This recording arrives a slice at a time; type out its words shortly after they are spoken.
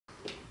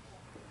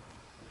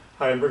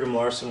Hi, I'm Brigham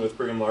Larson with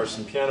Brigham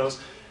Larson Pianos,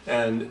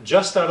 and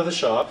just out of the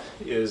shop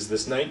is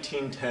this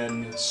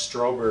 1910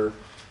 Strohber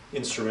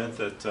instrument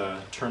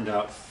that turned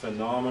out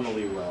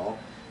phenomenally well.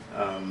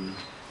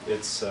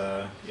 It's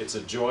a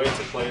joy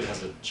to play. It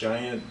has a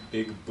giant,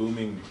 big,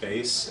 booming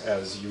bass,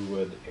 as you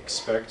would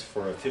expect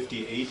for a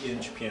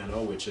 58-inch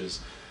piano, which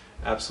is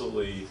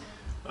absolutely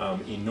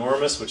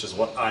enormous, which is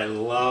what I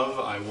love.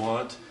 I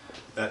want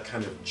that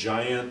kind of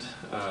giant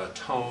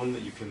tone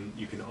that you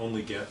can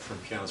only get from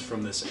pianos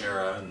from this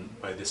era,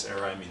 and by this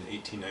era I mean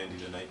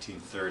 1890 to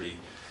 1930,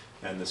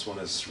 and this one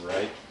is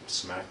right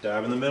smack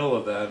dab in the middle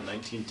of that,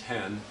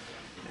 1910,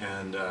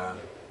 and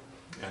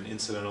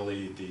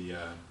incidentally the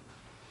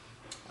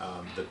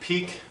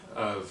peak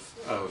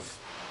of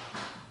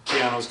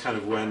pianos, kind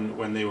of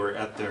when they were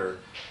at their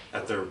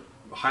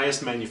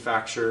highest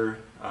manufacture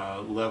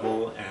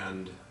level,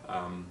 and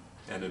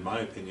in my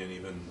opinion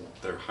even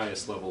their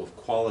highest level of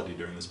quality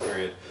during this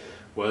period,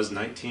 was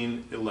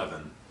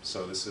 1911.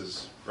 So this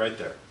is right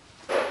there.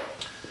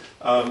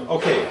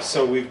 Okay,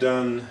 so we've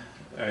done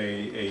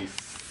a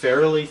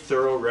fairly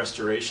thorough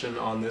restoration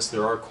on this.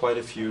 There are quite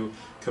a few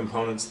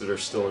components that are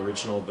still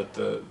original,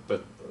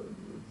 but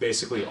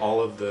basically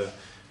all of the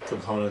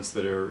components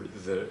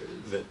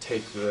that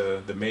take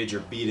the major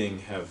beating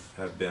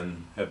have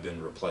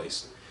been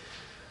replaced.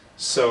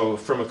 So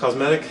from a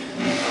cosmetic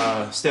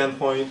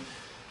standpoint,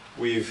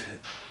 we've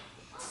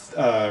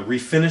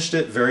refinished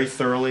it very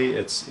thoroughly.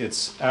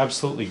 It's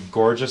absolutely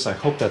gorgeous. I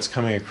hope that's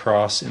coming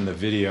across in the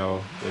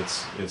video.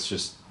 It's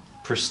just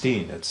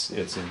pristine. It's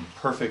in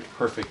perfect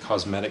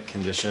cosmetic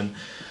condition.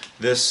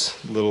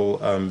 This little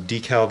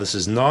decal, this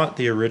is not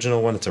the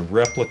original one. It's a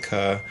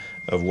replica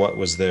of what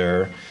was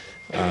there.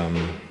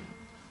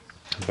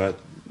 But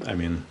I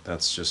mean,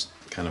 that's just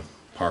kind of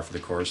par for the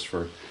course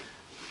for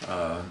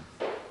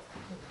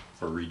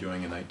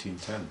redoing in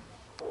 1910.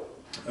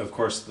 Of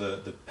course,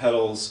 the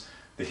pedals,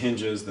 the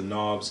hinges, the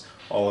knobs,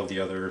 all of the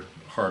other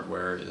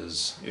hardware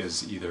is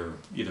either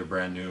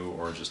brand new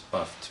or just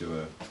buffed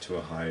to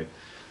a high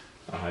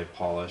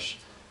polish.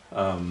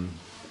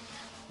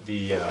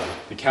 The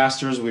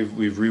casters, we've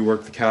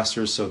reworked the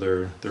casters so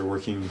they're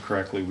working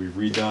correctly. We've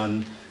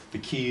redone the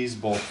keys,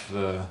 both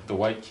the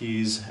white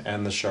keys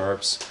and the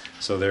sharps,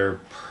 so they're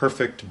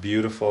perfect,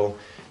 beautiful,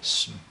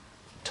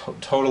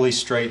 totally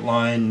straight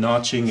line.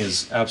 Notching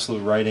is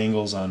absolute right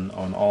angles on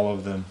all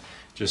of them.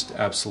 Just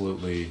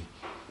absolutely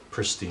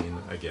pristine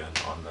again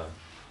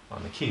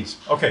on the keys.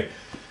 Okay,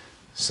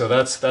 so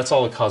that's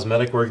all the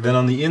cosmetic work. Then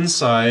on the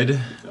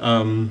inside,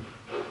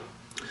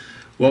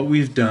 what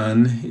we've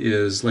done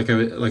is, like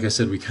I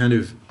said, we kind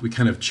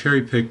of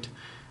cherry-picked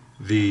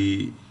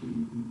the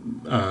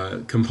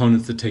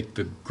components that take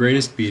the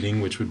greatest beating,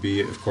 which would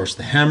be, of course,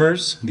 the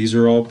hammers. These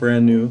are all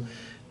brand new.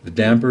 The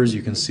dampers,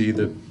 you can see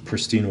the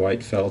pristine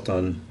white felt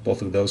on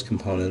both of those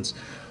components.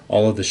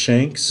 All of the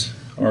shanks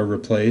are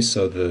replaced,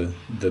 so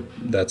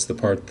that's the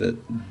part that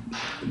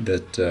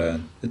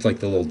it's like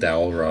the little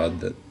dowel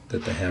rod that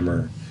the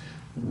hammer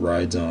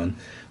rides on.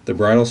 The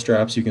bridle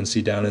straps you can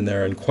see down in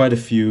there, and quite a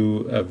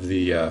few of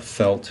the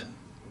felt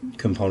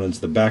components.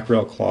 The back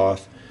rail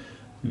cloth,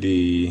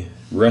 the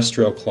rest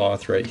rail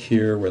cloth right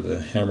here where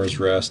the hammers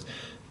rest,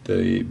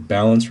 the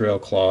balance rail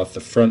cloth, the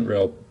front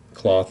rail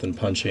cloth and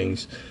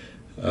punchings,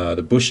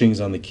 the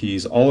bushings on the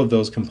keys, all of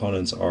those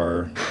components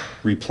are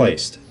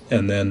replaced.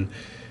 And then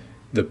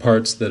the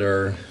parts that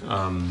are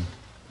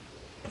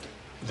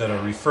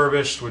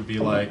refurbished would be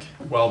like,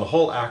 well, the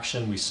whole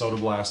action, we soda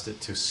blast it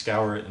to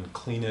scour it and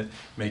clean it,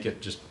 make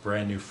it just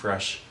brand new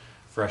fresh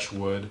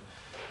wood.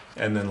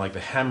 And then like the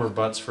hammer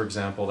butts, for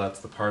example,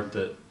 that's the part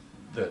that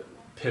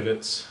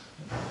pivots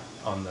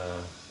on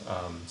the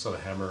so the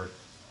hammer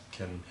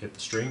can hit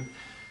the string.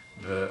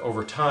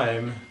 Over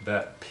time,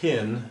 that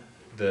pin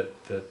that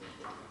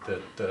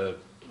the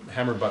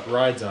hammer butt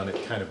rides on,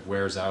 it kind of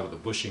wears out, or the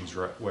bushings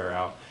wear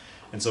out.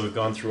 And so we've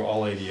gone through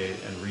all 88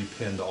 and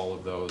repinned all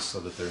of those so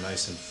that they're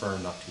nice and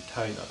firm, not too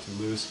tight, not too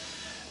loose.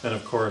 Then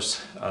of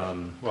course,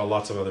 well,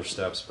 lots of other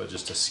steps, but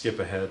just to skip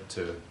ahead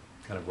to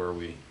kind of where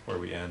we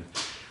end,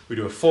 we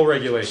do a full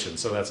regulation.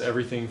 So that's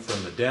everything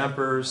from the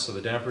dampers. So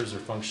the dampers are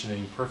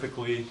functioning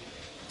perfectly,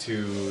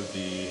 to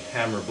the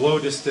hammer blow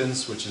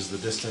distance, which is the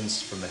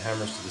distance from the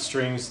hammers to the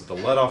strings, the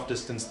let-off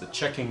distance, the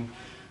checking,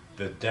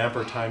 the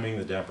damper timing,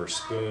 the damper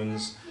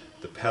spoons,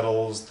 the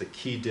pedals, the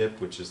key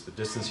dip, which is the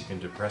distance you can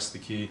depress the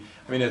key.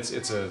 I mean,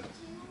 it's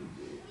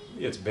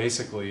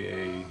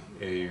basically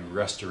a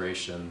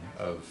restoration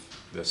of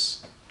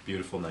this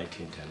beautiful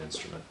 1910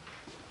 instrument.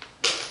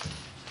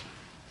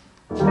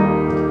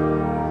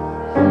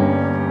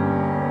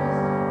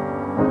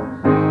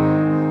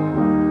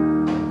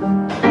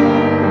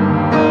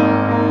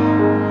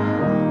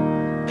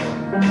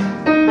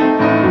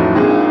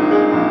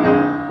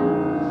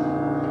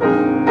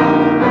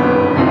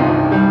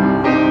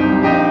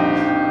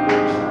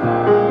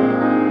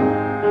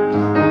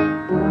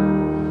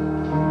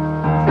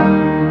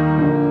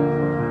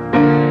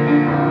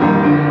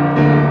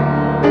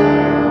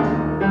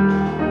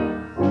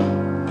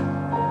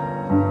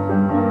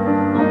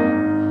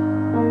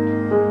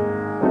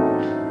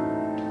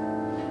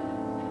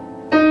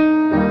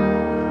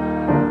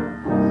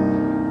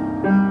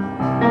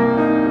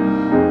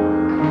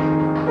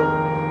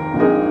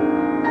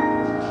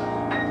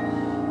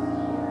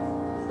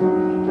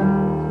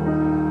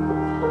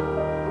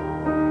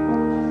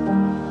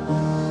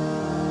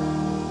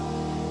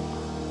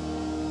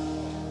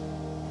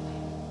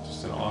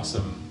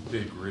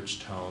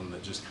 rich tone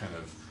that just kind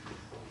of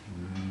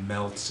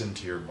melts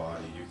into your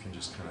body. You can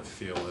just kind of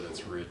feel that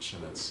it's rich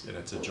and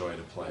it's a joy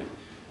to play.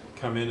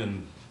 Come in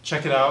and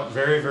check it out.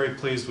 Very, very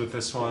pleased with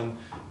this one.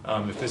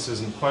 If this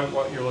isn't quite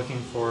what you're looking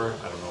for,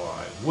 I don't know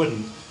why I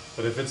wouldn't,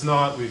 but if it's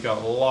not, we've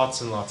got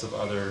lots and lots of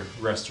other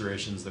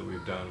restorations that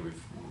we've done.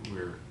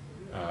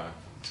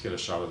 Let's get a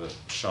shot of the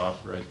shop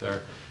right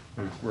there.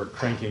 We're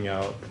cranking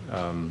out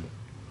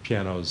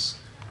pianos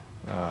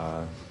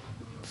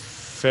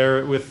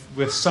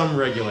with some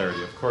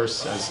regularity. Of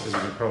course, as you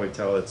can probably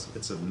tell,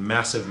 it's a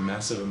massive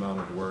amount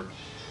of work,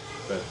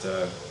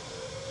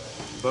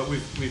 but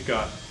we've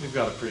got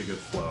a pretty good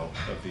flow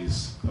of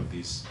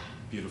these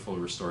beautiful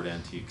restored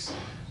antiques.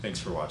 Thanks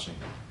for watching.